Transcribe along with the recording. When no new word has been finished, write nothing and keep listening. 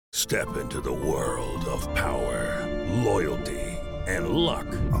Step into the world of power, loyalty, and luck.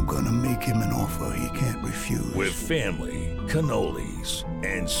 I'm gonna make him an offer he can't refuse. With family, cannolis,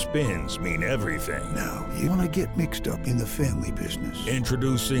 and spins mean everything. Now, you wanna get mixed up in the family business.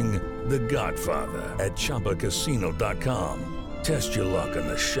 Introducing The Godfather at ChumbaCasino.com. Test your luck in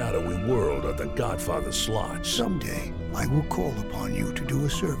the shadowy world of The Godfather slot. Someday, I will call upon you to do a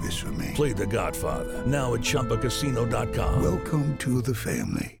service for me. Play The Godfather, now at ChumbaCasino.com. Welcome to the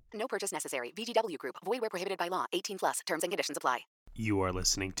family. No purchase necessary. VGW Group. Void where prohibited by law. 18 plus. Terms and conditions apply. You are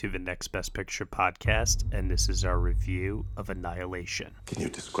listening to the Next Best Picture podcast, and this is our review of Annihilation. Can you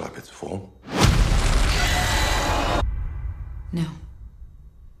describe its form? No.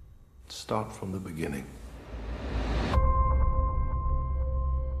 Start from the beginning.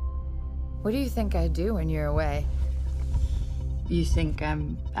 What do you think I do when you're away? You think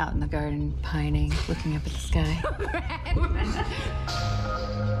I'm out in the garden pining, looking up at the sky?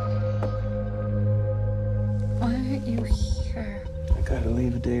 Why aren't you here? I gotta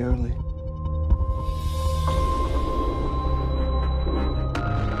leave a day early.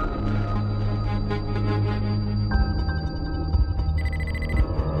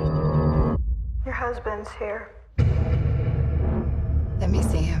 Your husband's here. Let me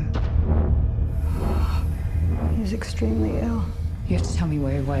see him. He's extremely ill. You have to tell me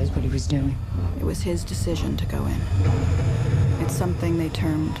where he was, what he was doing. It was his decision to go in. It's something they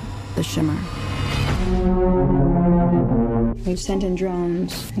termed the Shimmer. We've sent in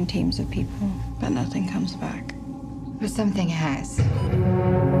drones and teams of people, but nothing comes back. But something has.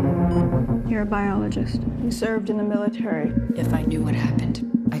 You're a biologist. You served in the military. If I knew what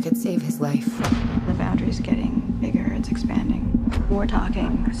happened, I could save his life. The boundary's getting bigger, it's expanding. We're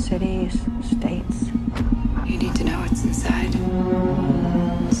talking cities, states. You need to know what's inside.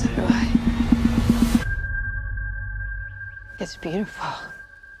 So do I. It's beautiful.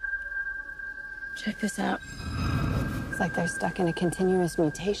 Check this out. It's like they're stuck in a continuous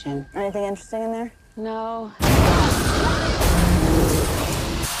mutation. Anything interesting in there? No.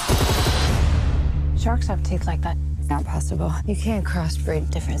 Sharks have teeth like that. It's not possible. You can't crossbreed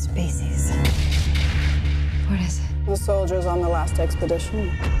different species. What is it? The soldiers on the last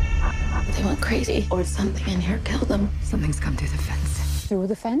expedition. They went crazy, or something in here killed them. Something's come through the fence. Through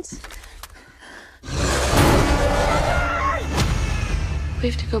the fence? We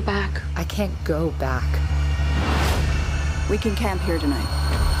have to go back. I can't go back. We can camp here tonight.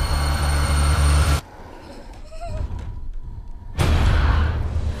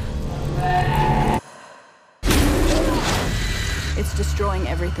 It's destroying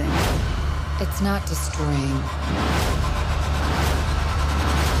everything. It's not destroying.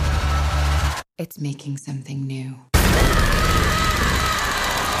 It's making something new.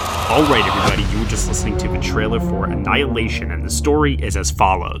 All right, everybody, you were just listening to the trailer for Annihilation, and the story is as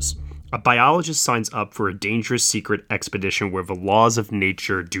follows. A biologist signs up for a dangerous secret expedition where the laws of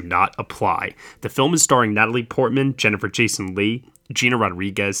nature do not apply. The film is starring Natalie Portman, Jennifer Jason Leigh, Gina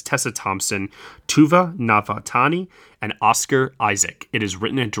Rodriguez, Tessa Thompson, Tuva Navatani, and Oscar Isaac. It is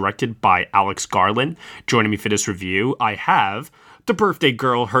written and directed by Alex Garland. Joining me for this review, I have the birthday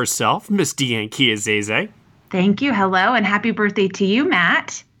girl herself, Miss Deanne Chiazese. Thank you. Hello, and happy birthday to you,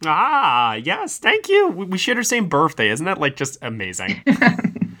 Matt. Ah, yes, thank you. We share the same birthday. Isn't that, just amazing?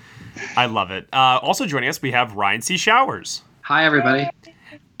 I love it. Also joining us, we have Ryan C. Showers. Hi, everybody.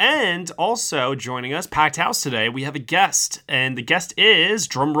 And also joining us, packed house today, we have a guest. And the guest is,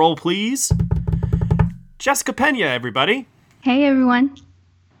 drum roll please, Jessica Pena, everybody. Hey, everyone.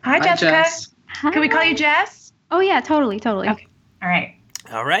 Hi, Jessica. Jess. Hi. Can we call you Jess? Oh, yeah, totally. Okay. All right.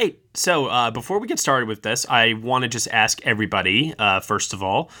 All right. So before we get started with this, I want to just ask everybody, first of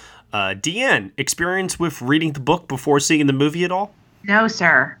all, Deanne, experience with reading the book before seeing the movie at all? No,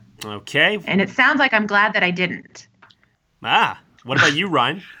 sir. Okay. And it sounds like I'm glad that I didn't. What about you,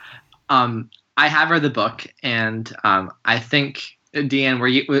 Ryan? I have read the book, and I think,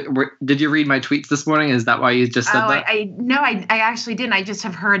 Deanne, did you read my tweets this morning? Is that why you just said that? I actually didn't. I just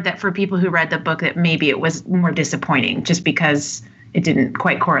have heard that for people who read the book that maybe it was more disappointing just because it didn't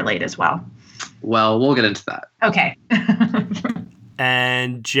quite correlate as well. Well, we'll get into that. Okay.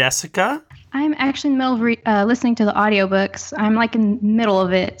 And Jessica? I'm actually in the middle of listening to the audiobooks. I'm in the middle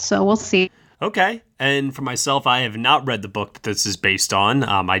of it, so we'll see. Okay. And for myself, I have not read the book that this is based on.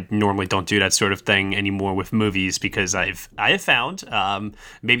 I normally don't do that sort of thing anymore with movies because I have found,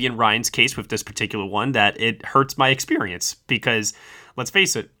 maybe in Ryan's case with this particular one, that it hurts my experience because, let's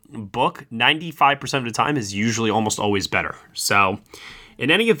face it, book 95% of the time is usually almost always better. So in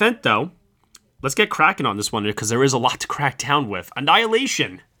any event, though, let's get cracking on this one because there is a lot to crack down with.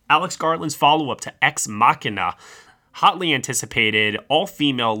 Annihilation, Alex Garland's follow-up to Ex Machina. hotly anticipated,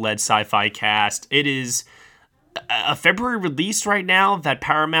 all-female led sci-fi cast. It is a February release right now that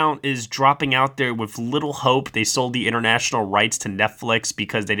Paramount is dropping out there with little hope. They sold the international rights to Netflix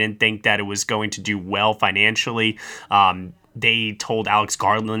because they didn't think that it was going to do well financially. They told Alex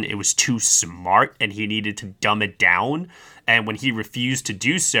Garland it was too smart and he needed to dumb it down. And when he refused to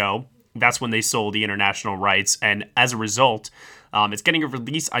do so, that's when they sold the international rights. And as a result, it's getting a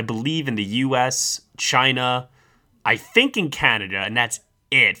release, I believe, in the US, China, I think in Canada, and that's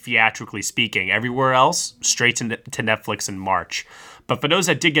it, theatrically speaking. Everywhere else, straight to Netflix in March. But for those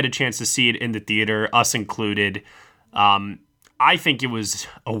that did get a chance to see it in the theater, us included, I think it was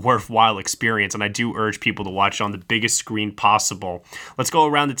a worthwhile experience, and I do urge people to watch it on the biggest screen possible. Let's go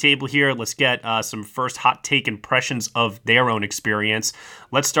around the table here. Let's get some first hot take impressions of their own experience.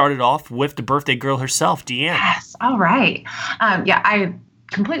 Let's start it off with the birthday girl herself, Deanne. Yes, all right. I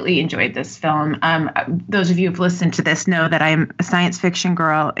completely enjoyed this film. Those of you who've listened to this know that I'm a science fiction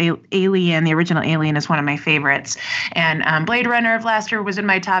girl. Alien, the original Alien, is one of my favorites. And Blade Runner of last year was in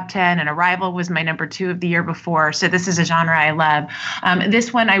my top 10, and Arrival was my number 2 of the year before. So this is a genre I love.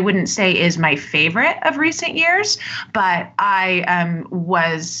 This one I wouldn't say is my favorite of recent years, but I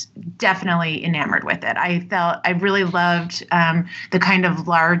was definitely enamored with it. I really loved the kind of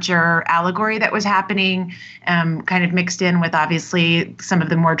larger allegory that was happening, kind of mixed in with obviously some of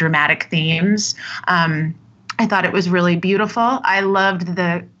the more dramatic themes. I thought it was really beautiful. I loved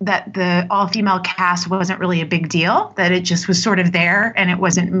that the all-female cast wasn't really a big deal, that it just was sort of there and it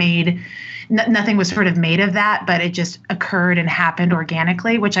wasn't made, nothing was sort of made of that, but it just occurred and happened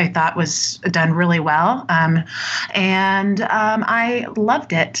organically, which I thought was done really well. And I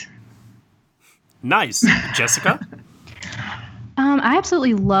loved it. Nice. Jessica? I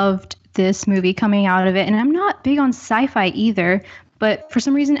absolutely loved this movie coming out of it, and I'm not big on sci-fi either, but for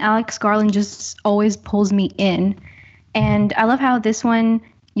some reason Alex Garland just always pulls me in. And I love how this one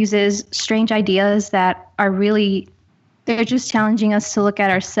uses strange ideas that are really, they're just challenging us to look at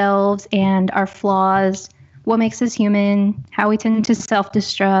ourselves and our flaws, what makes us human, how we tend to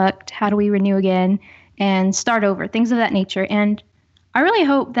self-destruct, how do we renew again and start over, things of that nature. And I really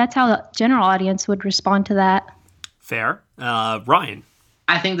hope that's how the general audience would respond to that. Fair. Ryan?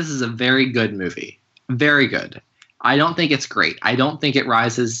 I think this is a very good movie. Very good. I don't think it's great. I don't think it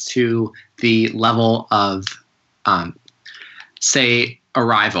rises to the level of, say,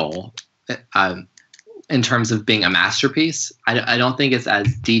 Arrival in terms of being a masterpiece. I don't think it's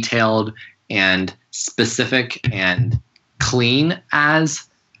as detailed and specific and clean as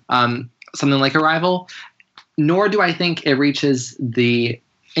something like Arrival, nor do I think it reaches the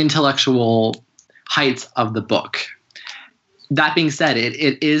intellectual heights of the book. That being said,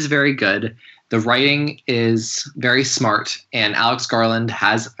 it is very good. The writing is very smart, and Alex Garland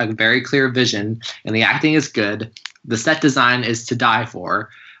has a very clear vision, and the acting is good. The set design is to die for.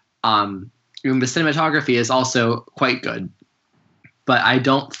 The cinematography is also quite good, but I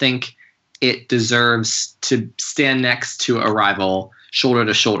don't think it deserves to stand next to Arrival shoulder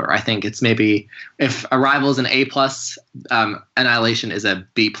to shoulder. I think it's maybe, if Arrival is an A+, Annihilation is a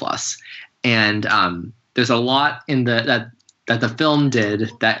B+. And there's a lot in that the film did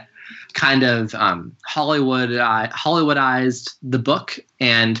that kind of Hollywoodized the book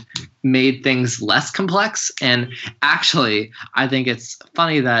and made things less complex. And actually, I think it's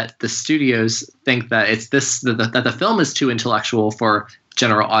funny that the studios think that that the film is too intellectual for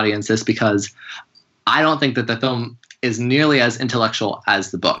general audiences, because I don't think that the film is nearly as intellectual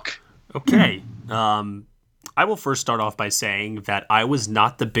as the book. Okay. I will first start off by saying that I was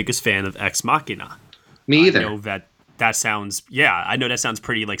not the biggest fan of Ex Machina. Me either. I know that sounds, I know that sounds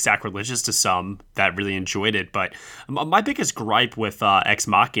pretty like sacrilegious to some that really enjoyed it, but my biggest gripe with Ex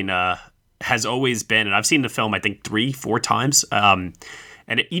Machina has always been, and I've seen the film I think 3-4 times, and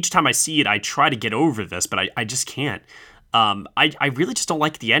each time I see it I try to get over this, but I just can't. I really just don't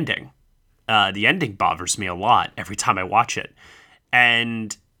like the ending. The ending bothers me a lot every time I watch it,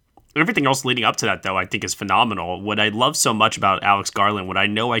 and everything else leading up to that, though, I think is phenomenal. What I love so much about Alex Garland, what I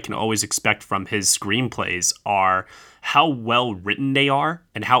know I can always expect from his screenplays, are how well written they are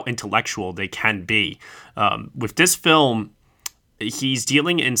and how intellectual they can be. With this film, he's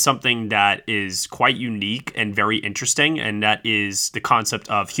dealing in something that is quite unique and very interesting, and that is the concept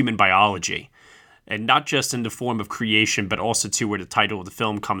of human biology. And not just in the form of creation, but also to where the title of the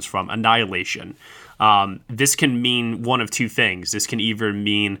film comes from, Annihilation. This can mean one of two things. This can either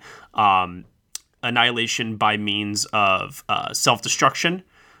mean annihilation by means of self-destruction,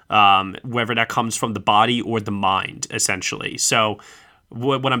 whether that comes from the body or the mind, essentially. So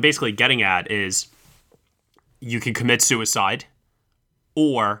what I'm basically getting at is you can commit suicide,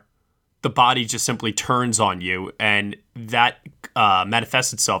 or the body just simply turns on you, and that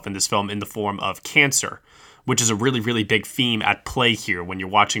manifests itself in this film in the form of cancer, which is a really, really big theme at play here when you're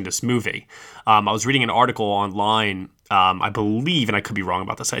watching this movie. I was reading an article online, I believe, and I could be wrong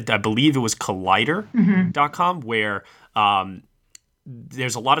about this, I believe it was Collider.com, where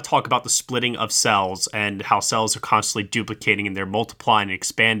there's a lot of talk about the splitting of cells and how cells are constantly duplicating and they're multiplying and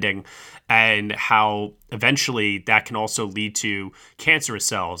expanding, and how eventually that can also lead to cancerous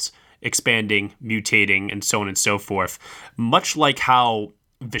cells expanding, mutating, and so on and so forth. Much like how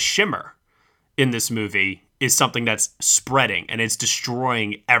the shimmer in this movie is something that's spreading and it's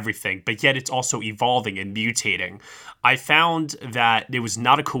destroying everything, but yet it's also evolving and mutating. I found that it was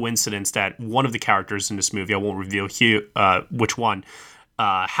not a coincidence that one of the characters in this movie, I won't reveal here which one,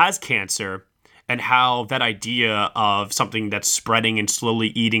 has cancer, and how that idea of something that's spreading and slowly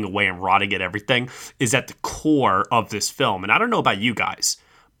eating away and rotting at everything is at the core of this film. And I don't know about you guys,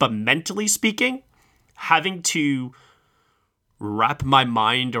 but mentally speaking, having to wrap my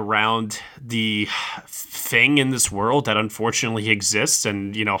mind around the thing in this world that unfortunately exists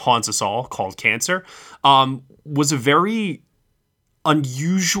and, haunts us all, called cancer, was a very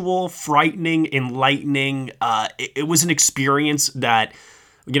unusual, frightening, enlightening. It was an experience that,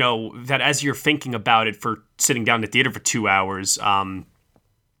 that as you're thinking about it for sitting down in the theater for 2 hours,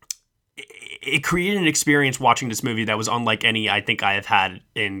 it created an experience watching this movie that was unlike any I think I have had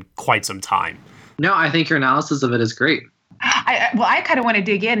in quite some time. No, I think your analysis of it is great. I kind of want to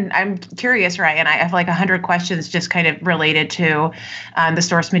dig in. I'm curious, Ryan. I have like 100 questions just kind of related to the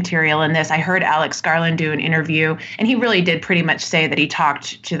source material in this. I heard Alex Garland do an interview, and he really did pretty much say that he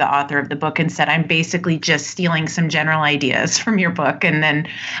talked to the author of the book and said, I'm basically just stealing some general ideas from your book and then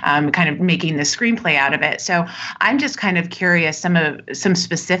kind of making the screenplay out of it. So I'm just kind of curious some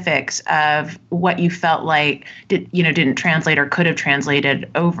specifics of what you felt like didn't translate or could have translated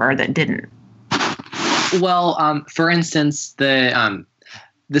over that didn't. Well, for instance, the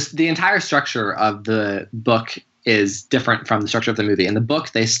entire structure of the book is different from the structure of the movie. In the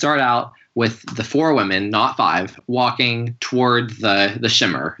book, they start out with the 4 women, not 5, walking toward the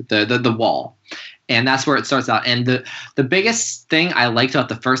shimmer, the wall. And that's where it starts out. And the biggest thing I liked about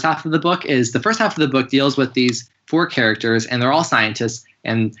the first half of the book is the first half of the book deals with these 4 characters, and they're all scientists,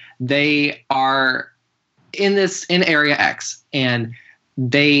 and they are in Area X, and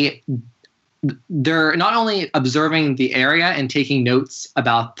they're not only observing the area and taking notes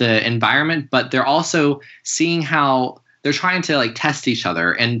about the environment, but they're also seeing how they're trying to test each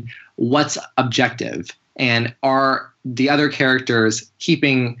other and what's objective, and are the other characters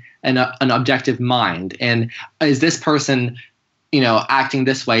keeping an objective mind, and is this person acting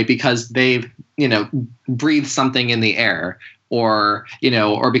this way because they've breathed something in the air, or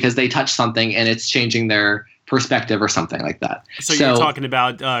because they touched something and it's changing their perspective or something like that. So you're talking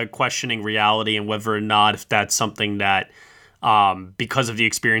about questioning reality and whether or not if that's something that because of the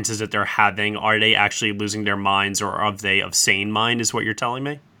experiences that they're having, are they actually losing their minds, or are they of sane mind, is what you're telling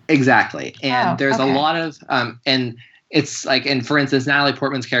me? Exactly. And there's a lot of and it's and for instance, Natalie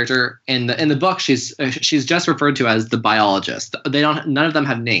Portman's character in the book, she's just referred to as the biologist. None of them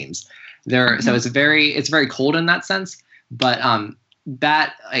have names. So it's very cold in that sense, but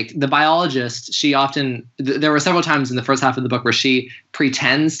that the biologist, she often, there were several times in the first half of the book where she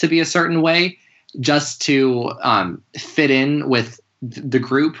pretends to be a certain way just to fit in with the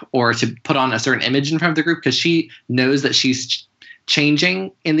group, or to put on a certain image in front of the group, because she knows that she's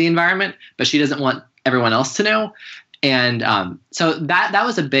changing in the environment, but she doesn't want everyone else to know. And so that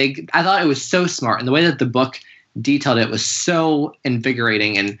was I thought it was so smart, and the way that the book detailed it was so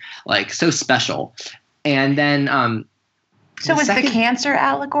invigorating and so special. And then so was the cancer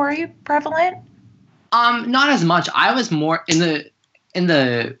allegory prevalent? Not as much. I was more in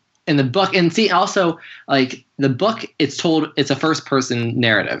the book, and see also the book, it's a first person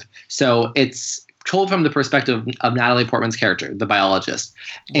narrative, so it's told from the perspective of Natalie Portman's character, the biologist.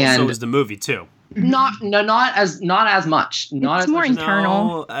 And so is the movie too. Not as much. It's more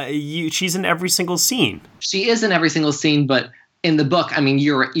internal. No, she's in every single scene. She is in every single scene, but in the book, I mean,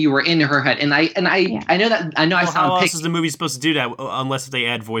 you were in her head, and I know that I sound. How else is the movie supposed to do that unless they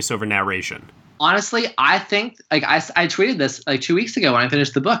add voiceover narration? Honestly, I think I tweeted this 2 weeks ago when I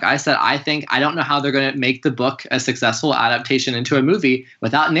finished the book. I said I don't know how they're going to make the book a successful adaptation into a movie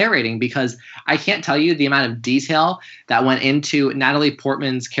without narrating, because I can't tell you the amount of detail that went into Natalie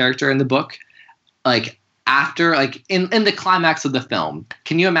Portman's character in the book. After in the climax of the film,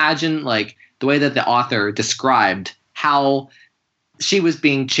 can you imagine the way that the author described how she was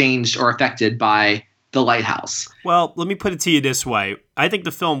being changed or affected by the lighthouse? Well, let me put it to you this way. I think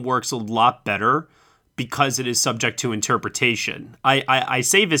the film works a lot better because it is subject to interpretation. I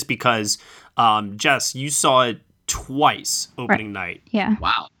say this because, Jess, you saw it twice opening night. Yeah.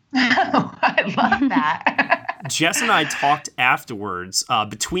 Wow. I love that. Jess and I talked afterwards,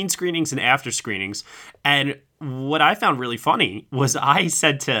 between screenings and after screenings, and what I found really funny was I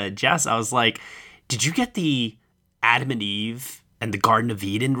said to Jess, I was like, did you get the Adam and Eve and the Garden of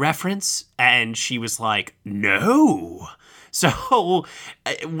Eden reference? And she was like, no. So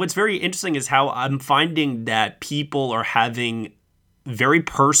what's very interesting is how I'm finding that people are having very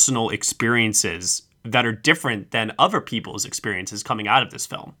personal experiences that are different than other people's experiences coming out of this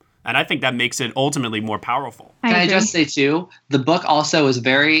film. And I think that makes it ultimately more powerful. Can I just say, too, the book also was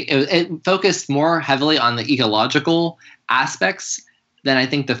it focused more heavily on the ecological aspects than I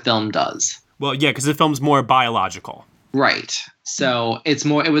think the film does. Well, yeah, because the film's more biological. Right. So it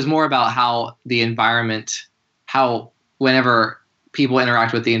was more about how the environment, how whenever people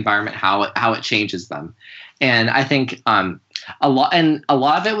interact with the environment, how it changes them. And I think a lot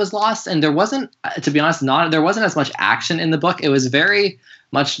of it was lost. And there wasn't, to be honest, there wasn't as much action in the book. It was very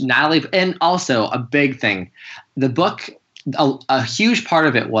much Natalie, and also a big thing, the book, a huge part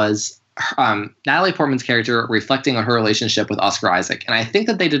of it was Natalie Portman's character reflecting on her relationship with Oscar Isaac. And I think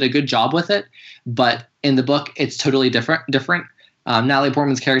that they did a good job with it, but in the book, it's totally different. Natalie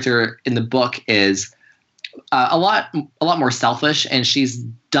Portman's character in the book is a lot more selfish, and she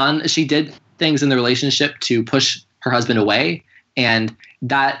did things in the relationship to push her husband away. And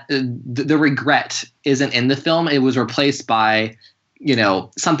that the regret isn't in the film. It was replaced by,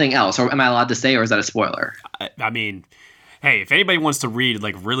 something else. Or am I allowed to say, or is that a spoiler? I mean, hey, if anybody wants to read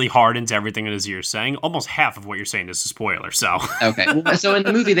like really hard into everything it is you're saying, almost half of what you're saying is a spoiler. So okay. So in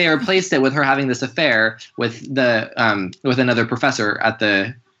the movie, they replaced it with her having this affair with with another professor at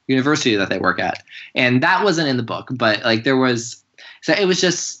the university that they work at, and that wasn't in the book. But like there was, so it was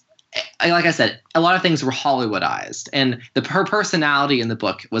just. Like I said, a lot of things were Hollywoodized, and her personality in the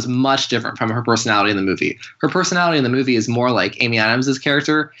book was much different from her personality in the movie. Her personality in the movie is more like Amy Adams'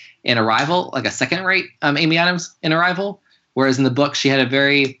 character in Arrival, like a second-rate Amy Adams in Arrival, whereas in the book she had a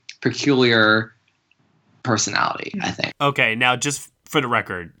very peculiar personality, I think. Okay, now just for the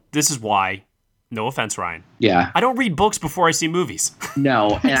record, this is why. No offense, Ryan. Yeah. I don't read books before I see movies.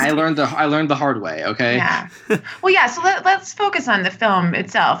 No, and I learned the hard way. Okay. Yeah. Well, yeah. So let's focus on the film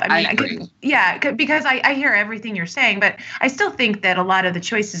itself. I agree. Because I hear everything you're saying, but I still think that a lot of the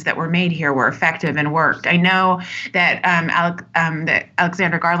choices that were made here were effective and worked. I know that that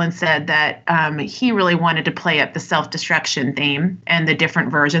Alexander Garland said that he really wanted to play up the self-destruction theme and the different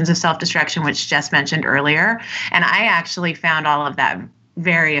versions of self-destruction, which Jess mentioned earlier, and I actually found all of that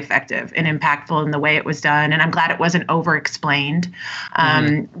very effective and impactful in the way it was done, and I'm glad it wasn't over-explained.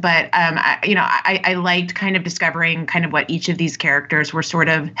 But I liked kind of discovering kind of what each of these characters were sort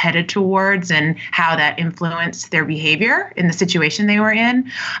of headed towards and how that influenced their behavior in the situation they were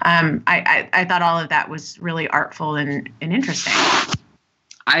in. I thought all of that was really artful and interesting.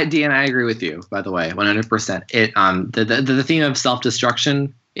 Deanna, I agree with you. By the way, 100%. It the theme of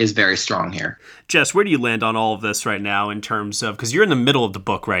self-destruction is very strong here. Jess, where do you land on all of this right now in terms of, because you're in the middle of the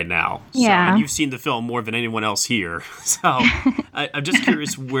book right now. Yeah. So, and you've seen the film more than anyone else here. So I'm just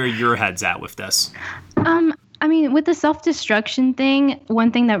curious where your head's at with this. I mean, with the self-destruction thing,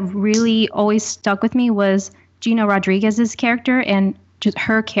 one thing that really always stuck with me was Gina Rodriguez's character and just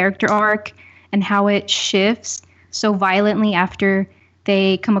her character arc and how it shifts so violently after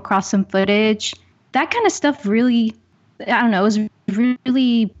they come across some footage. That kind of stuff really, I don't know, it was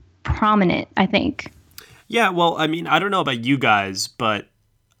really prominent, I think. Yeah, well, I mean, I don't know about you guys, but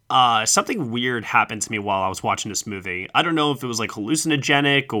something weird happened to me while I was watching this movie. I don't know if it was like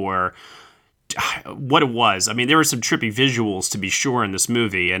hallucinogenic or what it was. I mean, there were some trippy visuals to be sure in this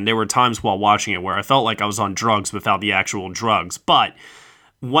movie, and there were times while watching it where I felt like I was on drugs without the actual drugs. But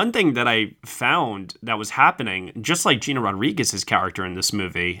one thing that I found that was happening, just like Gina Rodriguez's character in this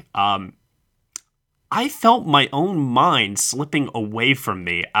movie, I felt my own mind slipping away from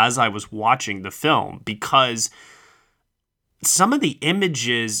me as I was watching the film, because some of the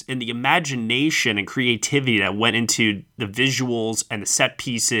images and the imagination and creativity that went into the visuals and the set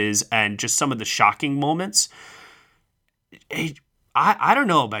pieces and just some of the shocking moments, I don't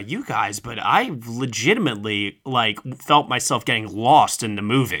know about you guys, but I legitimately felt myself getting lost in the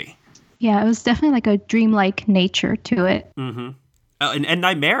movie. Yeah, it was definitely like a dreamlike nature to it. Mm-hmm. And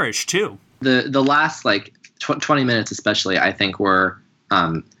nightmarish too. The last 20 minutes especially, I think, were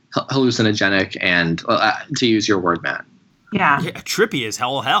hallucinogenic and, to use your word, Matt. Yeah. Trippy as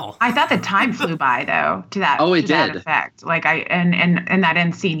hell. I thought the time flew by though, to that. Oh, it to that did. effect. Like and that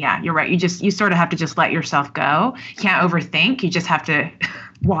end scene, yeah, you're right. You sort of have to just let yourself go. You can't overthink. You just have to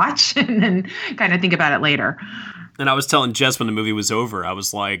watch and then kind of think about it later. And I was telling Jess when the movie was over, I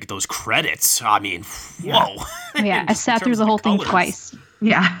was like, those credits. I mean, whoa. Yeah, I sat through the whole thing twice.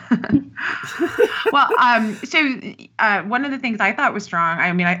 Yeah. Well, so one of the things I thought was strong,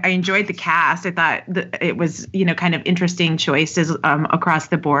 I mean, I enjoyed the cast. I thought it was, kind of interesting choices across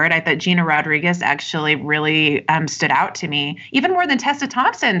the board. I thought Gina Rodriguez actually really stood out to me, even more than Tessa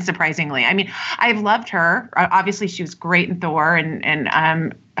Thompson, surprisingly. I mean, I've loved her. Obviously, she was great in Thor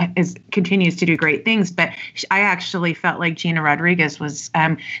and continues to do great things. But I actually felt like Gina Rodriguez was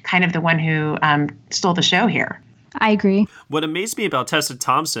kind of the one who stole the show here. I agree. What amazed me about Tessa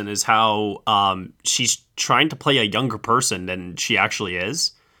Thompson is how she's trying to play a younger person than she actually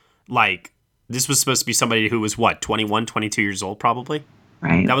is. Like, this was supposed to be somebody who was, 21, 22 years old, probably?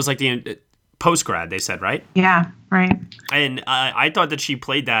 Right. That was like the post-grad, they said, right? Yeah, right. And I thought that she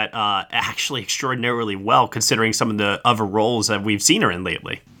played that actually extraordinarily well, considering some of the other roles that we've seen her in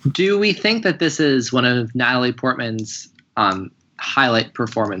lately. Do we think that this is one of Natalie Portman's highlight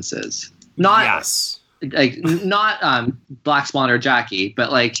performances? Yes. Like, not Black Swan or Jackie,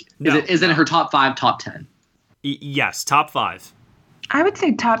 but like, is it in her top 5, top 10? Yes, top 5. I would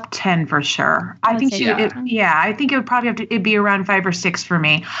say top 10 for sure. I think I think it would probably it'd be around 5 or 6 for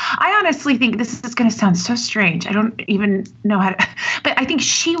me. I honestly think this is going to sound so strange. I don't even know how to, but I think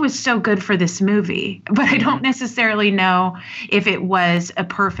she was so good for this movie, but I don't necessarily know if it was a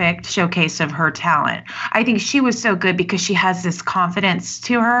perfect showcase of her talent. I think she was so good because she has this confidence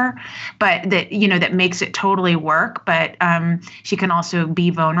to her, but that, that makes it totally work, but she can also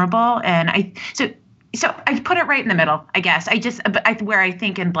be vulnerable. And So I put it right in the middle, I guess. Where I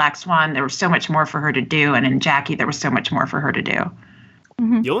think in Black Swan, there was so much more for her to do. And in Jackie, there was so much more for her to do.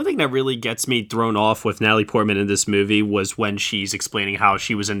 Mm-hmm. The only thing that really gets me thrown off with Natalie Portman in this movie was when she's explaining how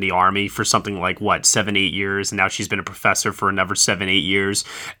she was in the Army for something like, 7-8 years. And now she's been a professor for another 7-8 years.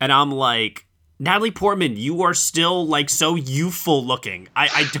 And I'm like, Natalie Portman, you are still like so youthful looking.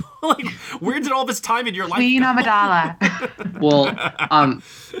 I don't like. Where did all this time in your life Queen go? Amidala. Well,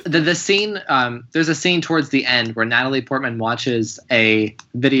 the scene. There's a scene towards the end where Natalie Portman watches a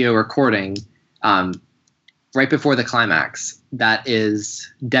video recording, right before the climax. That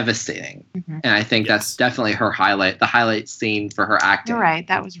is devastating, and I think that's definitely her highlight. The highlight scene for her acting. You're right.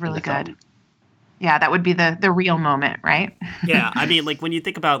 That was really good. Film. Yeah, that would be the real moment, right? Yeah, I mean, like, when you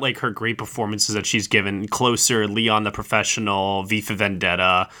think about, like, her great performances that she's given, Closer, Leon the Professional, V for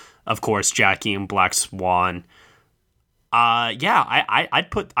Vendetta, of course, Jackie and Black Swan. I'd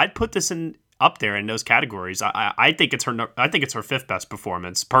put this in up there in those categories. I think it's her 5th best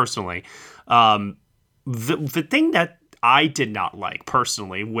performance, personally. The thing that I did not like,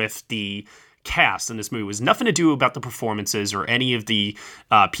 personally, with the cast in this movie was nothing to do about the performances or any of the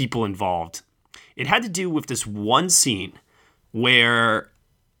people involved. It had to do with this one scene where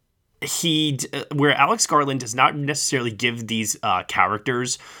Alex Garland does not necessarily give these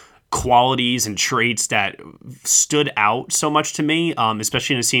characters qualities and traits that stood out so much to me,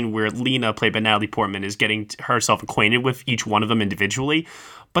 especially in a scene where Lena, played by Natalie Portman, is getting herself acquainted with each one of them individually.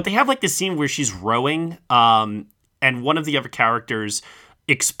 But they have like this scene where she's rowing, and one of the other characters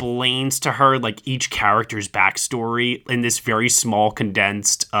explains to her like each character's backstory in this very small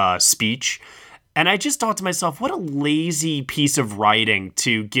condensed speech. And I just thought to myself, what a lazy piece of writing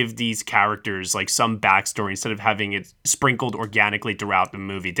to give these characters like some backstory instead of having it sprinkled organically throughout the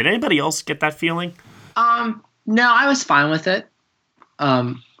movie. Did anybody else get that feeling? No, I was fine with it.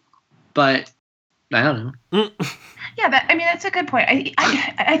 But I don't know. Yeah, that's a good point.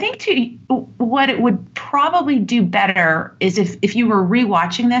 I think too, what it would probably do better is if you were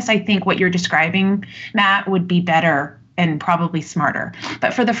rewatching this, I think what you're describing, Matt, would be better and probably smarter.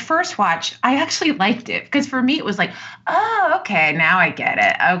 But for the first watch, I actually liked it because for me, it was like, oh, okay, now I get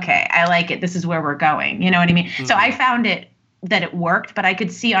it. Okay, I like it. This is where we're going. You know what I mean? Mm-hmm. So I found that it worked, but I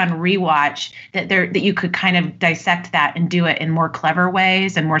could see on rewatch that you could kind of dissect that and do it in more clever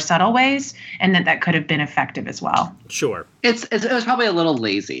ways and more subtle ways, and that could have been effective as well. Sure. It was probably a little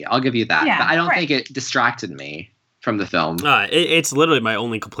lazy. I'll give you that. Yeah, but I don't think it distracted me from the film. It's literally my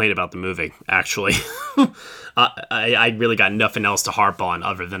only complaint about the movie, actually. I really got nothing else to harp on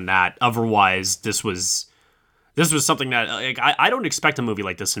other than that. Otherwise, this was something that like, I don't expect a movie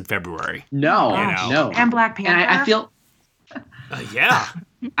like this in February. No. And Black Panther. And I feel... Yeah.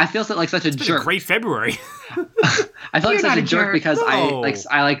 I feel like such a jerk. A great February. I felt like such a jerk because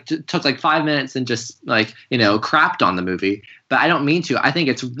I took like 5 minutes and just crapped on the movie. But I don't mean to. I think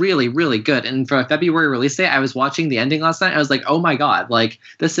it's really, really good. And for a February release date, I was watching the ending last night. I was like, oh my God, like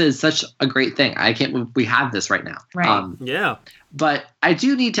this is such a great thing. I can't believe we have this right now. Right. Yeah. But I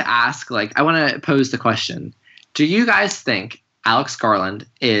do need to ask, I want to pose the question. Do you guys think Alex Garland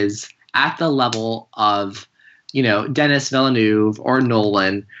is at the level of, Denis Villeneuve or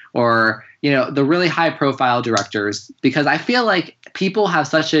Nolan or, the really high profile directors? Because I feel like people have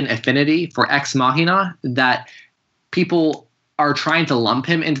such an affinity for Ex Machina that people are trying to lump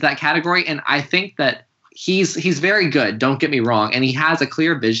him into that category. And I think that he's very good, don't get me wrong. And he has a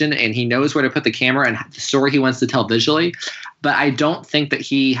clear vision and he knows where to put the camera and the story he wants to tell visually. But I don't think that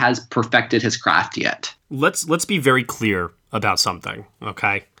he has perfected his craft yet. Let's be very clear about something,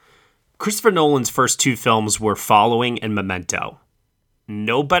 okay? Christopher Nolan's first 2 films were Following and Memento.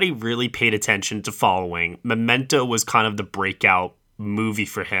 Nobody really paid attention to Following. Memento was kind of the breakout movie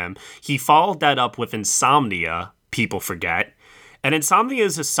for him. He followed that up with Insomnia, people forget. And Insomnia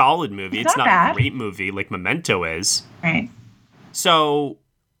is a solid movie. It's not a great movie like Memento is. Right. So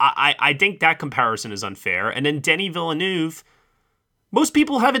I think that comparison is unfair. And then Denis Villeneuve, most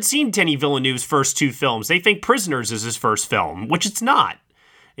people haven't seen Denis Villeneuve's first 2 films. They think Prisoners is his first film, which it's not.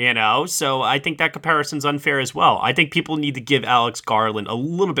 So I think that comparison's unfair as well. I think people need to give Alex Garland a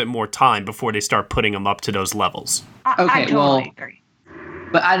little bit more time before they start putting him up to those levels. I totally agree.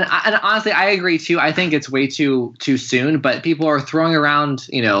 But and honestly, I agree too. I think it's way too soon. But people are throwing around,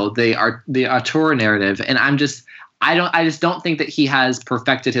 the auteur narrative, and I just don't think that he has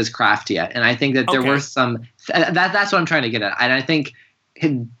perfected his craft yet. And I think that there were some. That's what I'm trying to get at. And I think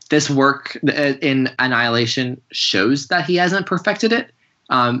this work in Annihilation shows that he hasn't perfected it.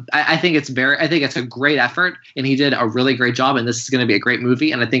 I think it's a great effort, and he did a really great job. And this is going to be a great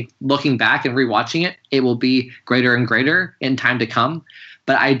movie. And I think looking back and rewatching it, it will be greater and greater in time to come.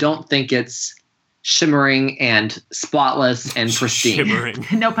 But I don't think it's shimmering and spotless and pristine. Shimmering.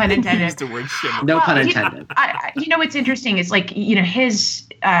 No pun intended. Use the word shimmering. No pun intended. What's interesting is his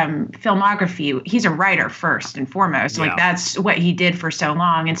filmography, he's a writer first and foremost. Yeah. That's what he did for so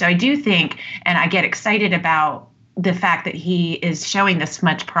long. And so I do think, and I get excited about the fact that he is showing this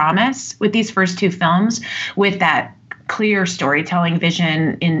much promise with these first 2 films, with that clear storytelling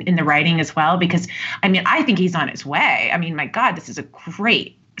vision in the writing as well, because I think he's on his way. My God, this is a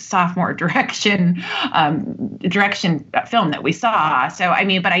great sophomore direction film that we saw. So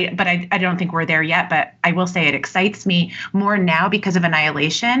but I don't think we're there yet. But I will say it excites me more now because of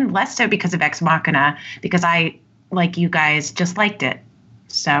Annihilation, less so because of Ex Machina, because I, like you guys, just liked it.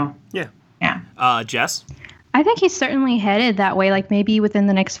 So yeah. Jess? I think he's certainly headed that way, maybe within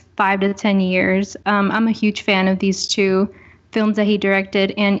the next 5 to 10 years. I'm a huge fan of these 2 films that he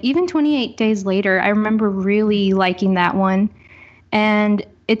directed. And even 28 Days Later, I remember really liking that one. And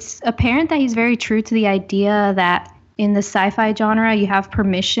it's apparent that he's very true to the idea that in the sci-fi genre, you have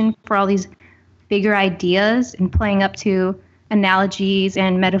permission for all these bigger ideas and playing up to analogies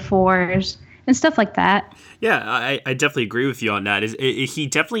and metaphors and stuff like that. Yeah, I definitely agree with you on that. He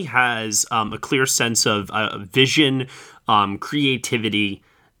definitely has a clear sense of vision, creativity,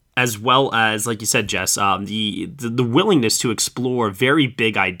 as well as, like you said, Jess, the willingness to explore very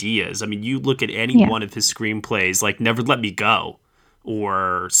big ideas. You look at any one of his screenplays, like Never Let Me Go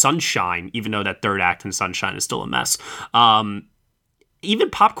or Sunshine, even though that third act in Sunshine is still a mess. Even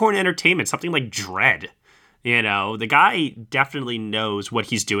popcorn entertainment, something like Dread. The guy definitely knows what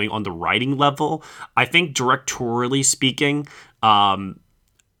he's doing on the writing level. I think directorially speaking,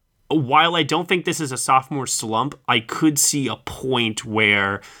 while I don't think this is a sophomore slump, I could see a point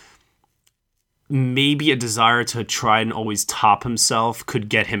where maybe a desire to try and always top himself could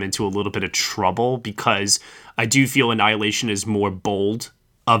get him into a little bit of trouble, because I do feel Annihilation is more bold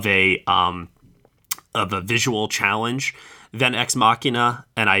of a visual challenge than Ex Machina,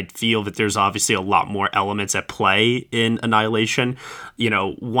 and I feel that there's obviously a lot more elements at play in Annihilation.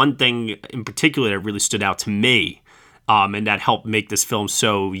 One thing in particular that really stood out to me, and that helped make this film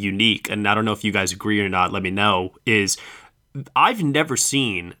so unique, and I don't know if you guys agree or not, let me know, is I've never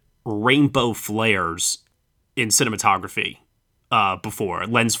seen rainbow flares in cinematography before,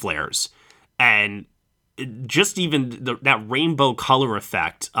 lens flares. And just even that rainbow color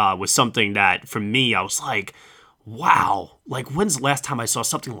effect was something that, for me, I was like, wow, when's the last time I saw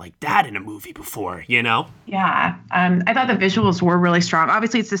something like that in a movie before, Yeah. I thought the visuals were really strong.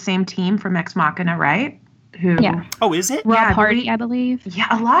 Obviously, it's the same team from Ex Machina, right? who Oh, is it? Rob Hardy, I believe. Yeah,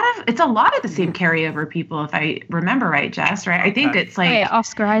 it's a lot of the same carryover people, if I remember right, Jess, right? I think it's like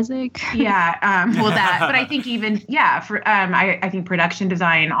Oscar Isaac. Yeah, but I think even for I think production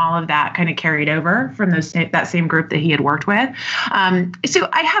design, all of that kind of carried over from that same group that he had worked with. So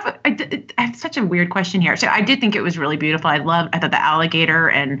I have such a weird question here. So I did think it was really beautiful. I thought the alligator,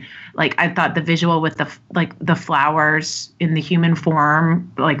 and like I thought the visual with the flowers in the human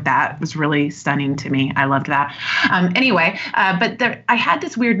form, like that was really stunning to me. I loved that. Anyway, but I had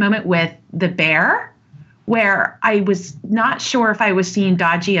this weird moment with the bear, where I was not sure if I was seeing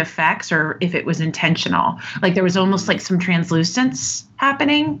dodgy effects or if it was intentional. Like there was almost like some translucence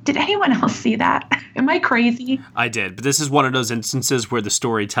happening. Did anyone else see that? Am I crazy? I did, but this is one of those instances where the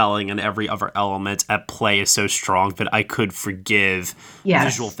storytelling and every other element at play is so strong that I could forgive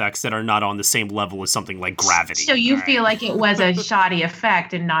visual effects that are not on the same level as something like gravity. So you feel like it was a shoddy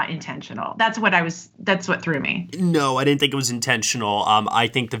effect and not intentional. That's what threw me. No, I didn't think it was intentional. I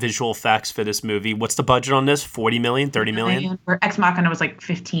think the visual effects for this movie, what's the budget on this? 40 million, 30 million? Where Ex Machina was like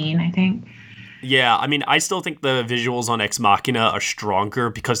 15, I think. Yeah, I mean, I still think the visuals on Ex Machina are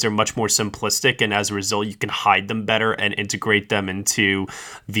stronger because they're much more simplistic, and as a result, you can hide them better and integrate them into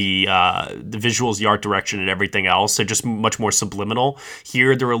the visuals, the art direction, and everything else. They're just much more subliminal.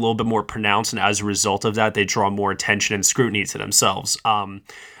 Here, they're a little bit more pronounced, and as a result of that, they draw more attention and scrutiny to themselves.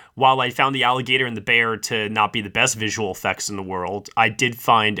 While I found the alligator and the bear to not be the best visual effects in the world, I did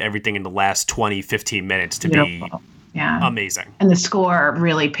find everything in the last 20, 15 minutes to be amazing. And the score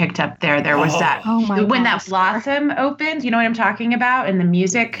really picked up there. There was when that blossom opened, you know what I'm talking about? And the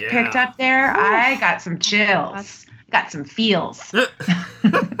music picked up there. I got some chills. Got some feels.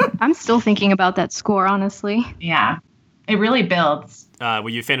 I'm still thinking about that score, honestly. Yeah. It really builds. Were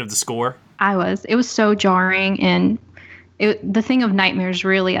you a fan of the score? I was. It was so jarring, and the thing of nightmares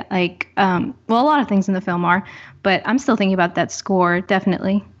really, like, a lot of things in the film are, but I'm still thinking about that score,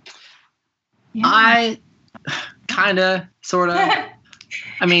 definitely. Yeah. I kind of, sort of.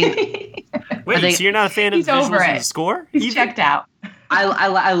 I mean, wait, so you're not a fan of the visuals and the score? He's checked out. I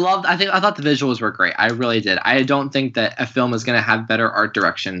thought the visuals were great. I really did. I don't think that a film is going to have better art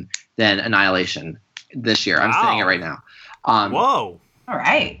direction than Annihilation this year. I'm saying it right now. Whoa. All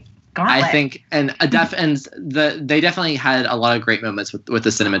right. Gauntlet. I think, they definitely had a lot of great moments with the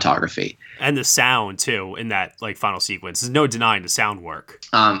cinematography and the sound too in that like final sequence. There's no denying the sound work.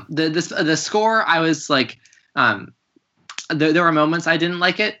 The score, I was like, there were moments I didn't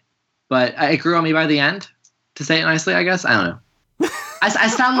like it, but it grew on me by the end. To say it nicely, I guess. I don't know. I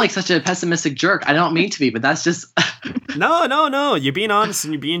sound like such a pessimistic jerk. I don't mean to be, but that's just. No. You're being honest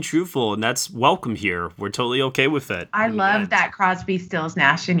and you're being truthful, and that's welcome here. We're totally okay with it. I love that Crosby, Stills,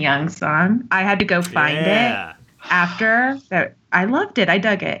 Nash and Young song. I had to go find it after that. I loved it. I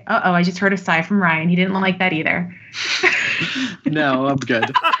dug it. I just heard a sigh from Ryan. He didn't like that either. No, I'm good.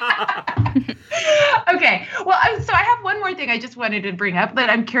 Okay. Well, so I have one more thing I just wanted to bring up that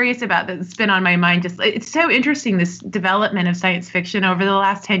I'm curious about that's been on my mind. It's so interesting, this development of science fiction over the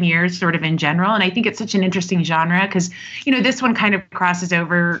last 10 years, sort of in general. And I think it's such an interesting genre because, this one kind of crosses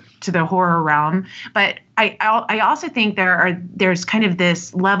over to the horror realm. But I also think there's kind of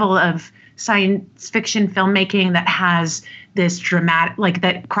this level of science fiction filmmaking that has this dramatic, like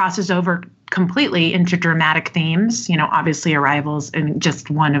that crosses over completely into dramatic themes, obviously Arrival's and just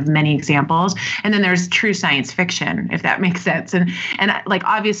one of many examples. And then there's true science fiction, if that makes sense. And like,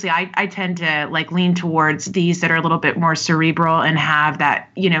 obviously I tend to like lean towards these that are a little bit more cerebral and have that,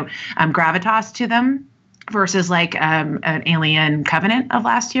 gravitas to them versus like an Alien Covenant of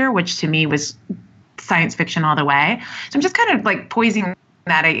last year, which to me was science fiction all the way. So I'm just kind of like poising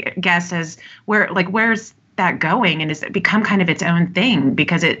that, I guess, as where's that going, and has it become kind of its own thing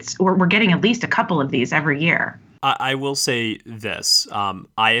because we're getting at least a couple of these every year. I will say this.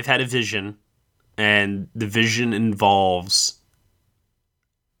 I have had a vision, and the vision involves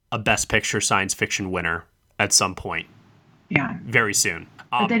a Best Picture science fiction winner at some point. Yeah. Very soon.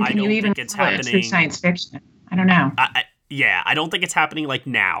 But then can you even call it happening science fiction? I don't know. I don't think it's happening like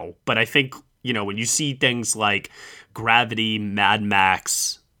now, but I think, when you see things like Gravity, Mad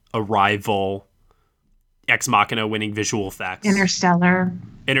Max, Arrival, Ex Machina winning visual effects.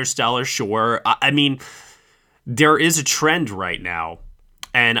 Interstellar, sure. I mean, there is a trend right now,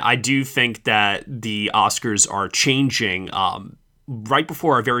 and I do think that the Oscars are changing right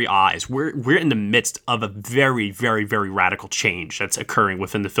before our very eyes. We're in the midst of a very, very, very radical change that's occurring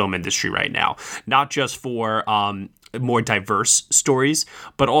within the film industry right now. Not just for more diverse stories,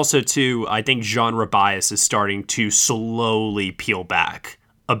 but also too, I think genre bias is starting to slowly peel back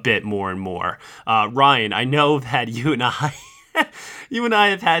a bit more and more. Ryan, I know that you and I You and I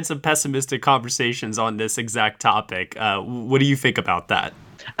have had some pessimistic conversations on this exact topic. What do you think about that?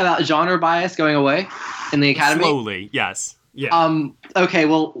 About genre bias going away in the Academy? Slowly, yes. Yeah. Okay,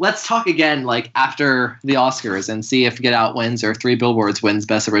 well, let's talk again like after the Oscars and see if Get Out wins or Three Billboards wins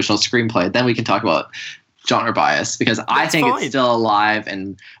Best Original Screenplay. Then we can talk about genre bias, because I think it's still alive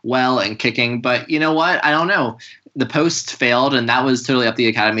and well and kicking. But you know what? I don't know. The Post failed, and that was totally up the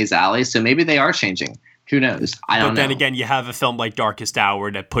Academy's alley. So maybe they are changing. Who knows? I don't know. But then again, you have a film like Darkest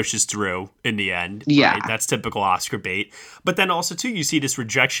Hour that pushes through in the end. Yeah. Right? That's typical Oscar bait. But then also, too, you see this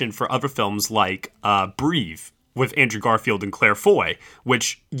rejection for other films like Breathe with Andrew Garfield and Claire Foy,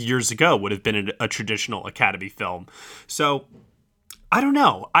 which years ago would have been a traditional Academy film. So I don't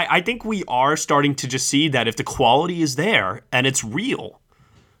know. I think we are starting to just see that if the quality is there and it's real,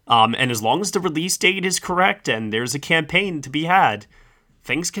 and as long as the release date is correct and there's a campaign to be had,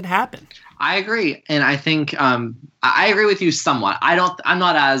 things can happen. I agree, and I think I agree with you somewhat. I don't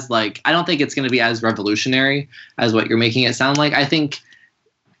think it's going to be as revolutionary as what you're making it sound like. I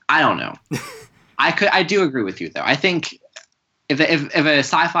don't know. I do agree with you though. I think if a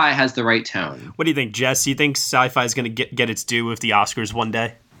sci-fi has the right tone. What do you think, Jess? Do you think sci-fi is going to get its due with the Oscars one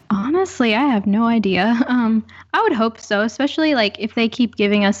day? Honestly, I have no idea. I would hope so, especially like if they keep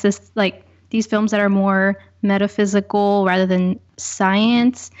giving us this like these films that are more metaphysical rather than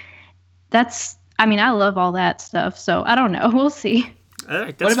science. I love all that stuff, so I don't know. We'll see.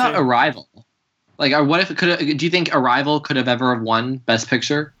 Right, what about fair. Arrival? Like, or what if it could? Do you think Arrival could have ever won Best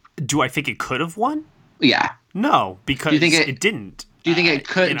Picture? Do I think it could have won? Yeah. No, because it didn't. Do you think it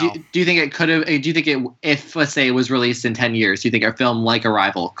could? Do you think it could have? Do you think it, if let's say it was released in 10 years, do you think a film like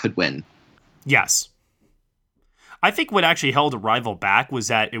Arrival could win? Yes. I think what actually held Arrival back was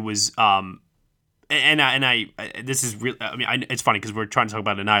that it was. This is real. I mean, it's funny because we're trying to talk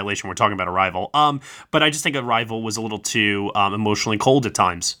about Annihilation. We're talking about Arrival. But I just think Arrival was a little too emotionally cold at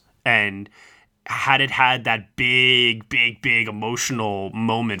times, and had it had that big emotional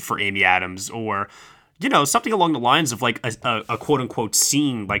moment for Amy Adams, or something along the lines of like a quote unquote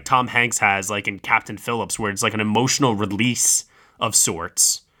scene like Tom Hanks has like in Captain Phillips, where it's like an emotional release of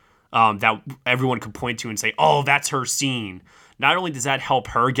sorts that everyone could point to and say, "Oh, that's her scene." Not only does that help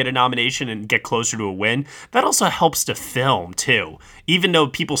her get a nomination and get closer to a win, that also helps the film, too. Even though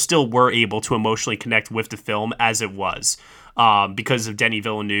people still were able to emotionally connect with the film as it was, because of Denis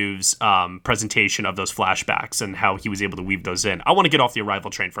Villeneuve's presentation of those flashbacks and how he was able to weave those in. I want to get off the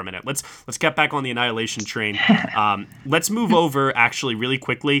Arrival train for a minute. Let's get back on the Annihilation train. Let's move over, actually, really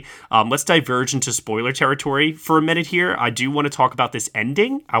quickly. Let's diverge into spoiler territory for a minute here. I do want to talk about this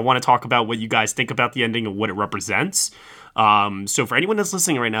ending. I want to talk about what you guys think about the ending and what it represents. So for anyone that's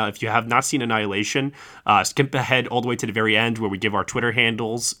listening right now, if you have not seen Annihilation, skip ahead all the way to the very end where we give our Twitter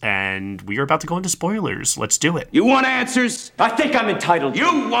handles, and we are about to go into spoilers. Let's do it. You want answers? I think I'm entitled.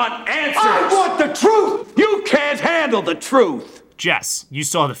 You want answers? I want the truth! You can't handle the truth! Jess, you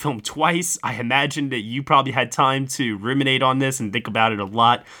saw the film twice. I imagine that you probably had time to ruminate on this and think about it a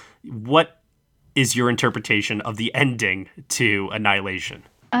lot. What is your interpretation of the ending to Annihilation?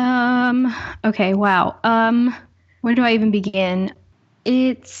 Okay, wow. Where do I even begin?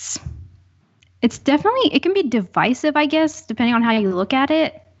 It's definitely, it can be divisive, I guess, depending on how you look at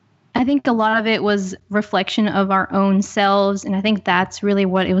it. I think a lot of it was reflection of our own selves, and I think that's really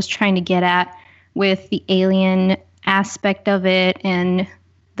what it was trying to get at with the alien aspect of it, and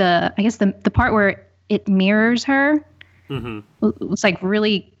the part where it mirrors her. Mm-hmm. It's like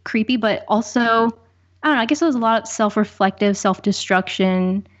really creepy, but also, I don't know, I guess it was a lot of self-reflective,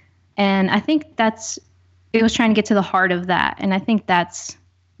 self-destruction, and I think it was trying to get to the heart of that, and I think that's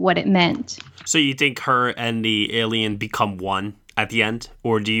what it meant. So you think her and the alien become one at the end?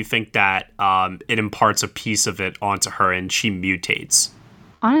 Or do you think that it imparts a piece of it onto her and she mutates?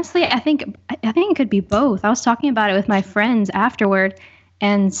 Honestly, I think it could be both. I was talking about it with my friends afterward,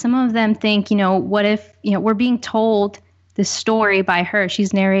 and some of them think, what if, we're being told this story by her.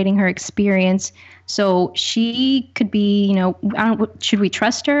 She's narrating her experience. So she could be, should we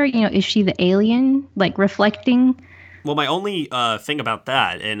trust her? Is she the alien, like reflecting? Well, my only thing about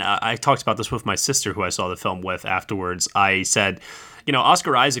that, and I talked about this with my sister who I saw the film with afterwards, I said,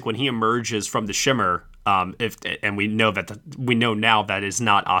 Oscar Isaac, when he emerges from the shimmer, and we know now that is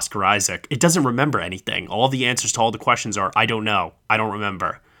not Oscar Isaac, it doesn't remember anything. All the answers to all the questions are, I don't know, I don't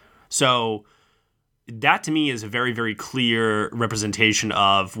remember. So that to me is a very, very clear representation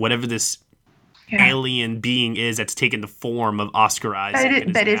of whatever this alien being is that's taken the form of Oscar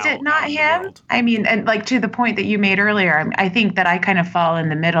Isaac. But is it not him? I mean, and like to the point that you made earlier, I think that I kind of fall in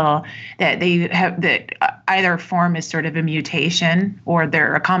the middle, that they have that either form is sort of a mutation or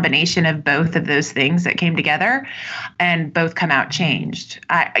they're a combination of both of those things that came together, and both come out changed.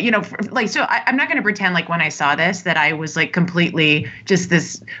 I'm not going to pretend like when I saw this that I was like completely just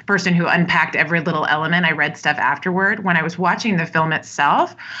this person who unpacked every little element. I read stuff afterward. When I was watching the film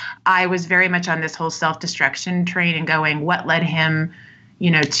itself, I was very much on this whole self-destruction train and going, what led him,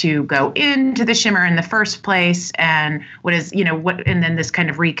 to go into the shimmer in the first place, and what is, and then this kind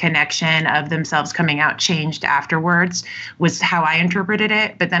of reconnection of themselves coming out changed afterwards was how I interpreted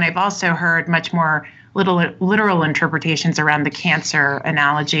it. But then I've also heard much more literal interpretations around the cancer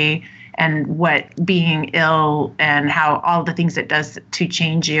analogy and what being ill and how all the things it does to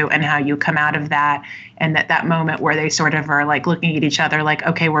change you and how you come out of that. And that moment where they sort of are like looking at each other like,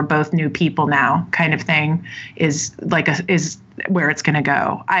 okay, we're both new people now kind of thing is where it's going to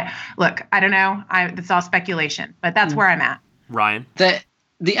go. I don't know. It's all speculation, but that's where I'm at. Ryan? The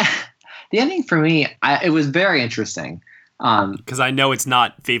ending for me, it was very interesting. Because I know it's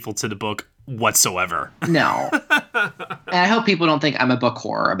not faithful to the book whatsoever. No. And I hope people don't think I'm a book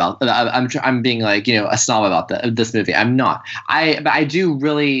whore about I'm being like, a snob about this movie. I'm not. But I do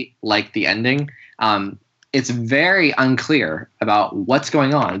really like the ending. It's very unclear about what's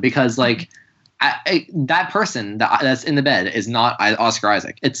going on because like that person that's in the bed is not Oscar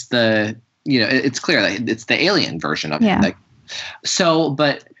Isaac. It's it's clear that it's the alien version of him. Like, so,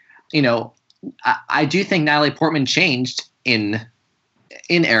 but I do think Natalie Portman changed in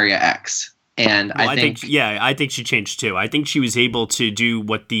Area X. And I think she changed too. I think she was able to do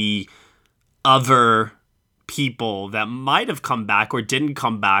what the other people that might have come back or didn't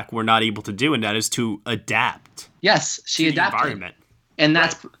come back were not able to do, and that is to adapt. Yes, she adapted. The environment. And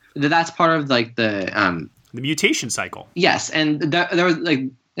that's part of like the mutation cycle. Yes, and there was like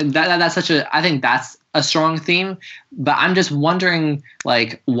that's I think that's a strong theme, but I'm just wondering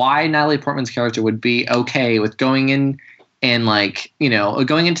like why Natalie Portman's character would be okay with going in and like,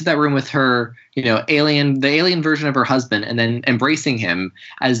 going into that room with her, the alien version of her husband, and then embracing him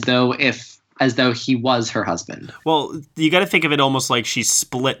as though he was her husband. Well, you got to think of it almost like she's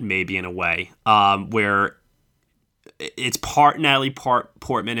split maybe in a way, where it's part Natalie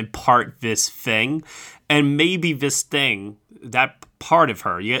Portman and part this thing, and maybe this thing, that part of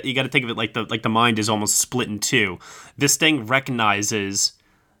her, you got to think of it like the mind is almost split in two. This thing recognizes,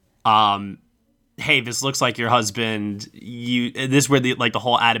 hey, this looks like your husband. This is where the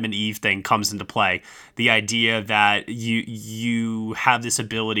whole Adam and Eve thing comes into play. The idea that you have this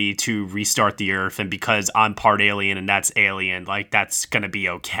ability to restart the earth, and because I'm part alien and that's alien, like that's gonna be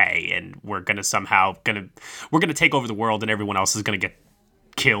okay, and we're gonna take over the world, and everyone else is gonna get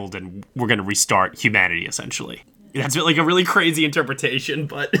killed, and we're gonna restart humanity essentially. That's like a really crazy interpretation,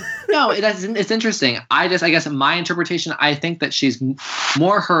 but no, it's interesting. I guess my interpretation, I think that she's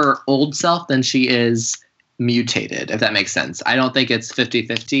more her old self than she is mutated, if that makes sense. I don't think it's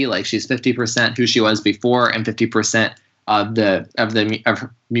 50-50. Like she's 50% who she was before and 50% of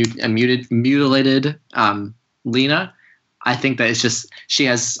mutilated Lena. I think that it's just she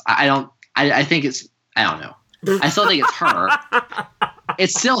has. I don't know. I still think it's her.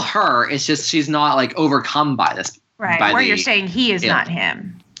 It's still her. It's just she's not like overcome by this. Right. Where you're saying he is not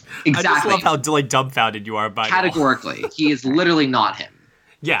him. Exactly. I just love how like dumbfounded you are by categorically. He is literally not him.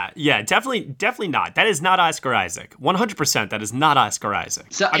 Yeah, definitely not. That is not Oscar Isaac. 100%. That is not Oscar Isaac.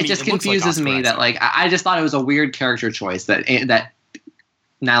 So it just confuses me that like I just thought it was a weird character choice that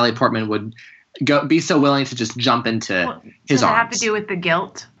Natalie Portman would be so willing to just jump into his arms. Does it have to do with the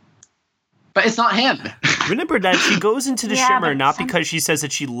guilt? But it's not him. Remember that she goes into the shimmer not because she says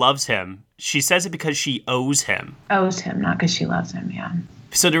that she loves him. She says it because she owes him. Owes him, not because she loves him, yeah.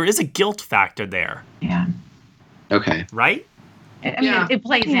 So there is a guilt factor there. Yeah. Okay. Right? I mean, it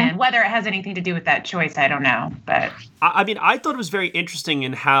plays in. Whether it has anything to do with that choice, I don't know. But I mean, I thought it was very interesting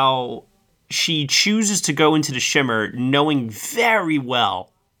in how she chooses to go into the shimmer knowing very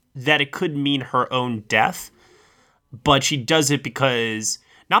well that it could mean her own death, but she does it because...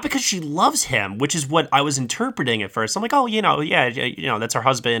 Not because she loves him, which is what I was interpreting at first. I'm like, oh, that's her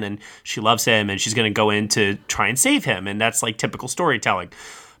husband and she loves him and she's going to go in to try and save him. And that's like typical storytelling.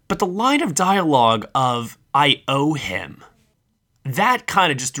 But the line of dialogue of I owe him, that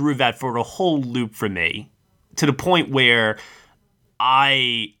kind of just threw that for a whole loop for me to the point where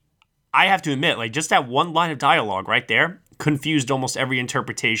I have to admit, like just that one line of dialogue right there confused almost every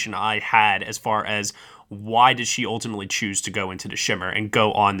interpretation I had as far as why did she ultimately choose to go into the shimmer and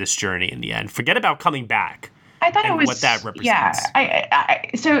go on this journey in the end? Forget about coming back. I thought and it was what that represents.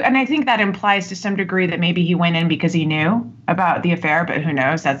 Yeah. And I think that implies to some degree that maybe he went in because he knew about the affair, but who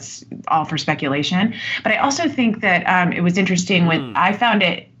knows? That's all for speculation. But I also think that it was interesting when I found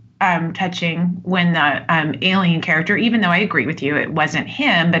it touching when the alien character, even though I agree with you, it wasn't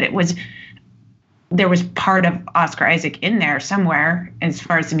him, but there was part of Oscar Isaac in there somewhere as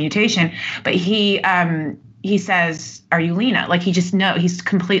far as the mutation. But he says, "Are you Lena?" Like he's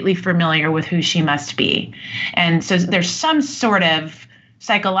completely familiar with who she must be. And so there's some sort of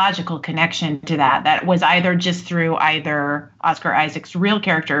psychological connection to that was either just through either Oscar Isaac's real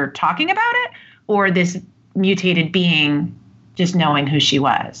character talking about it or this mutated being just knowing who she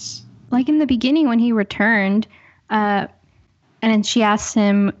was. Like in the beginning when he returned, and then she asks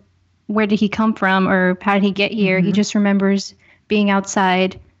him, where did he come from or how did he get here? He just remembers being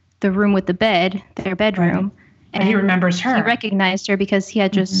outside the room with the bed, their bedroom. Right. And he remembers her. He recognized her because he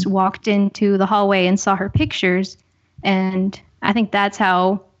had just walked into the hallway and saw her pictures. And I think that's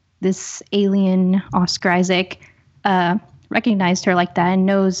how this alien Oscar Isaac recognized her like that and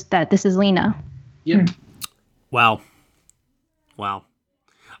knows that this is Lena. Yeah. Wow.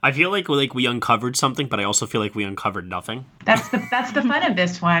 I feel like we uncovered something, but I also feel like we uncovered nothing. That's the fun of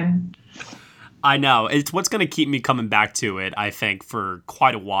this one. I know. It's what's going to keep me coming back to it, I think, for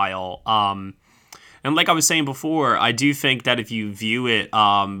quite a while. And like I was saying before, I do think that if you view it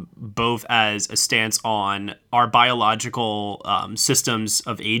both as a stance on our biological systems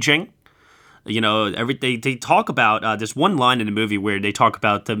of aging, they talk about there's one line in the movie where they talk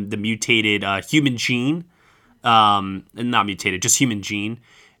about the mutated human gene, and not mutated, just human gene,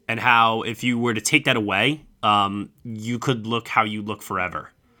 and how if you were to take that away, you could look how you look forever.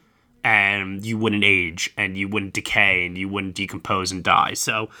 And you wouldn't age, and you wouldn't decay, and you wouldn't decompose and die.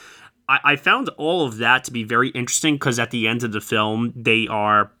 So I found all of that to be very interesting because at the end of the film, they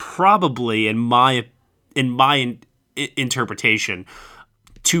are probably, in my interpretation,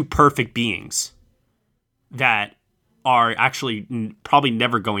 two perfect beings that are actually probably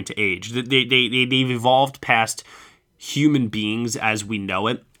never going to age. They've evolved past human beings as we know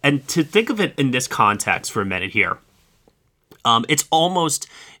it. And to think of it in this context for a minute here, it's almost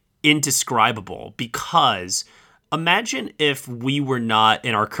indescribable because imagine if we were not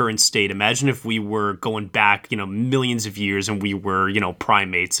in our current state. Imagine if we were going back, millions of years and we were,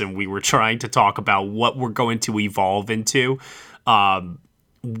 primates and we were trying to talk about what we're going to evolve into.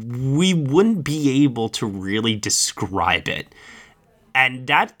 We wouldn't be able to really describe it. And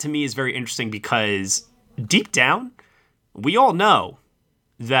that to me is very interesting because deep down, we all know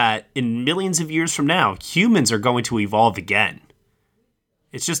that in millions of years from now, humans are going to evolve again.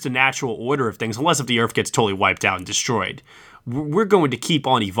 It's just a natural order of things, unless if the Earth gets totally wiped out and destroyed. We're going to keep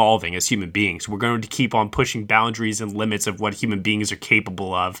on evolving as human beings. We're going to keep on pushing boundaries and limits of what human beings are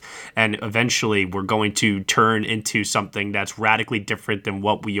capable of. And eventually we're going to turn into something that's radically different than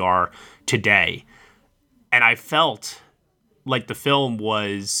what we are today. And I felt like the film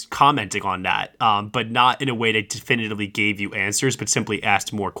was commenting on that, but not in a way that definitively gave you answers, but simply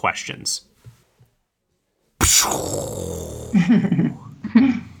asked more questions.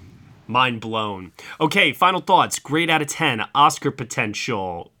 Mind blown. Okay, final thoughts. Grade out of 10. Oscar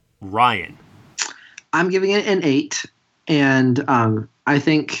potential. Ryan. I'm giving it an 8, and I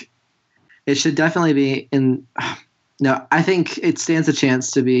think it should definitely be in. No, I think it stands a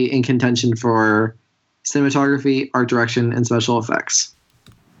chance to be in contention for cinematography, art direction, and special effects.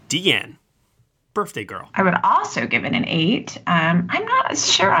 Deanne. Birthday girl. I would also give it an 8. I'm not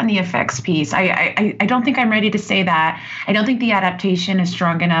sure on the effects piece. I don't think I'm ready to say that. I don't think the adaptation is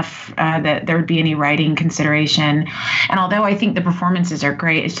strong enough that there would be any writing consideration. And although I think the performances are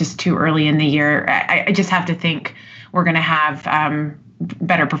great, it's just too early in the year. I just have to think we're going to have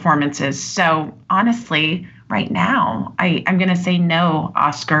better performances. So honestly, right now, I'm going to say no,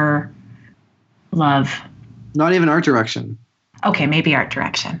 Oscar love. Not even art direction. Okay, maybe art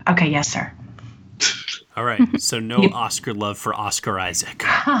direction. Okay, yes, sir. All right, so no Oscar love for Oscar Isaac.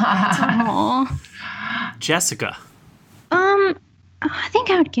 Jessica. I think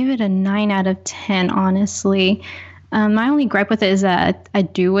I would give it a 9 out of 10, honestly. My only gripe with it is that I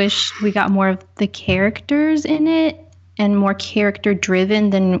do wish we got more of the characters in it and more character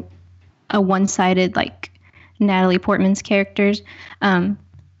driven than a one-sided, like Natalie Portman's characters.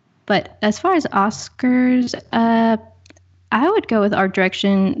 But as far as Oscars, I would go with art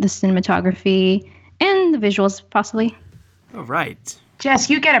direction, the cinematography, and the visuals, possibly. All right. Jess,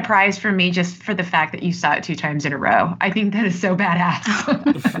 you get a prize from me just for the fact that you saw it 2 times in a row. I think that is so badass.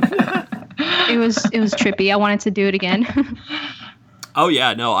 It was trippy. I wanted to do it again. Oh,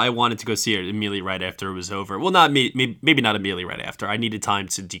 yeah. No, I wanted to go see it immediately right after it was over. Well, not maybe not immediately right after. I needed time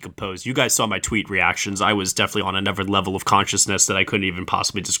to decompose. You guys saw my tweet reactions. I was definitely on another level of consciousness that I couldn't even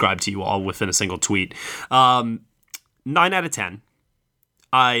possibly describe to you all within a single tweet. 9 out of 10.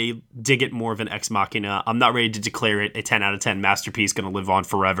 I dig it more of an ex machina. I'm not ready to declare it a 10 out of 10 masterpiece, going to live on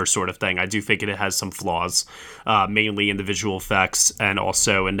forever sort of thing. I do think it has some flaws, mainly in the visual effects and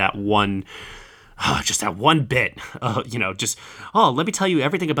also in that one... just that one bit, let me tell you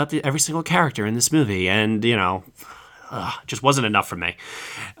everything about every single character in this movie. And, just wasn't enough for me.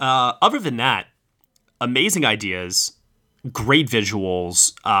 Other than that, amazing ideas, great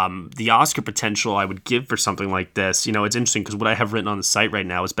visuals, the Oscar potential I would give for something like this. It's interesting because what I have written on the site right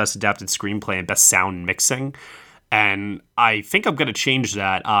now is Best Adapted Screenplay and Best Sound Mixing. And I think I'm going to change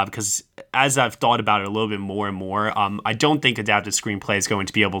that because as I've thought about it a little bit more and more, I don't think Adapted Screenplay is going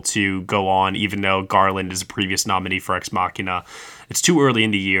to be able to go on, even though Garland is a previous nominee for Ex Machina. It's too early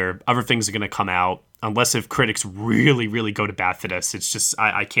in the year. Other things are going to come out, unless if critics really, really go to bat for this. It's just,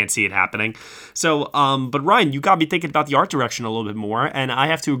 I can't see it happening. So, but Ryan, you got me thinking about the art direction a little bit more, and I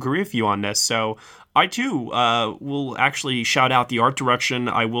have to agree with you on this. So I, too, will actually shout out the art direction.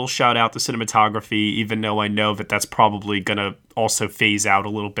 I will shout out the cinematography, even though I know that that's probably going to also phase out a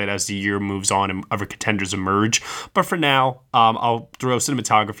little bit as the year moves on and other contenders emerge. But for now, I'll throw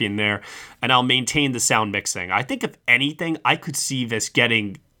cinematography in there, and I'll maintain the sound mixing. I think, if anything, I could see this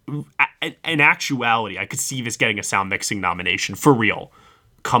getting... In actuality, I could see this getting a sound mixing nomination, for real.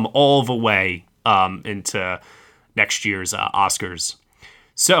 Come all the way into next year's Oscars.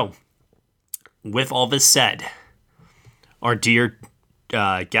 So... with all this said, our dear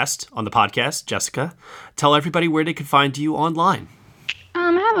guest on the podcast, Jessica, tell everybody where they can find you online.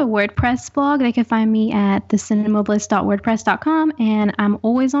 I have a WordPress blog. They can find me at thecinemabliss.wordpress.com, and I'm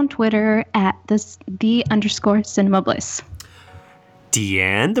always on Twitter at _cinemabliss.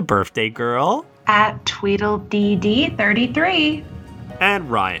 Deanne, the birthday girl, at TweedleDD33.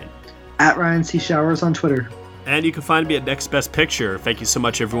 And Ryan. At Ryan C. Showers on Twitter. And you can find me at Next Best Picture. Thank you so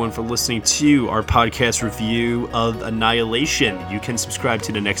much, everyone, for listening to our podcast review of Annihilation. You can subscribe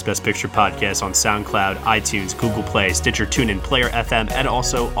to the Next Best Picture podcast on SoundCloud, iTunes, Google Play, Stitcher, TuneIn, Player FM, and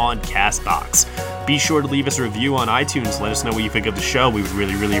also on CastBox. Be sure to leave us a review on iTunes. Let us know what you think of the show. We would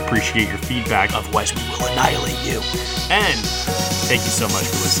really, really appreciate your feedback. Otherwise, we will annihilate you. And thank you so much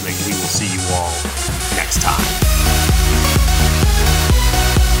for listening. We will see you all next time.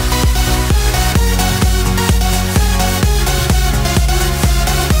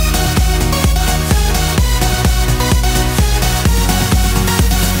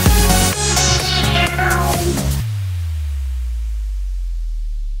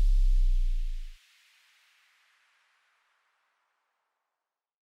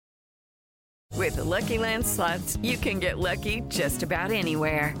 With the Lucky Land Slots, you can get lucky just about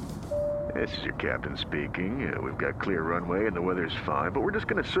anywhere. This is your captain speaking. We've got clear runway and the weather's fine, but we're just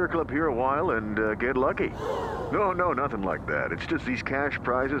going to circle up here a while and get lucky. No, nothing like that. It's just these cash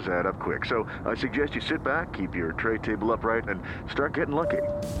prizes add up quick. So I suggest you sit back, keep your tray table upright, and start getting lucky.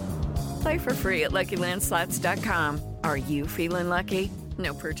 Play for free at LuckyLandSlots.com. Are you feeling lucky?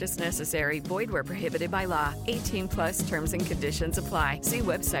 No purchase necessary. Void where prohibited by law. 18+ terms and conditions apply. See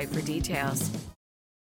website for details.